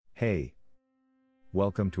Hey!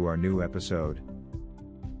 Welcome to our new episode.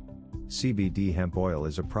 CBD hemp oil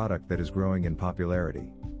is a product that is growing in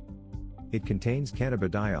popularity. It contains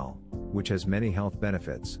cannabidiol, which has many health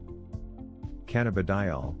benefits.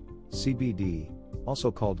 Cannabidiol, CBD,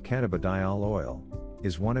 also called cannabidiol oil,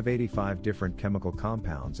 is one of 85 different chemical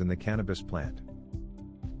compounds in the cannabis plant.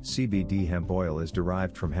 CBD hemp oil is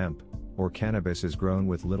derived from hemp, or cannabis is grown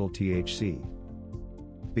with little THC.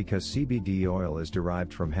 Because CBD oil is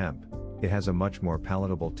derived from hemp, it has a much more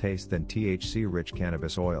palatable taste than THC-rich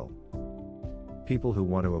cannabis oil. People who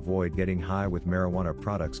want to avoid getting high with marijuana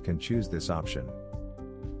products can choose this option.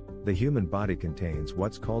 The human body contains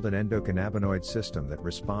what's called an endocannabinoid system that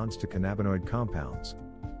responds to cannabinoid compounds.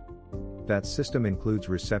 That system includes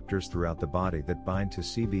receptors throughout the body that bind to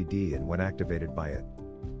CBD, and when activated by it,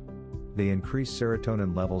 they increase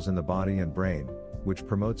serotonin levels in the body and brain, which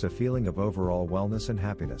promotes a feeling of overall wellness and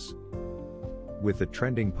happiness. With the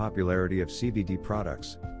trending popularity of CBD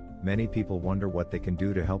products, many people wonder what they can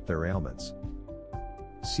do to help their ailments.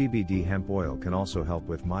 CBD hemp oil can also help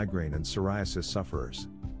with migraine and psoriasis sufferers.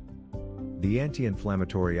 The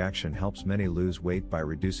anti-inflammatory action helps many lose weight by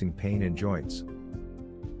reducing pain in joints.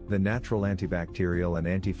 The natural antibacterial and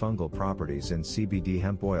antifungal properties in CBD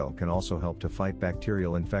hemp oil can also help to fight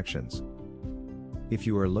bacterial infections. If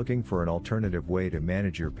you are looking for an alternative way to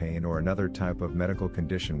manage your pain or another type of medical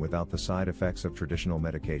condition without the side effects of traditional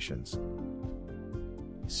medications,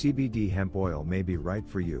 CBD hemp oil may be right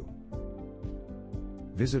for you.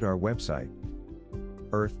 Visit our website,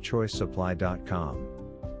 earthchoicesupply.com.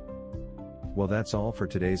 Well, that's all for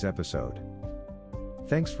today's episode.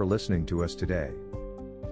 Thanks for listening to us today.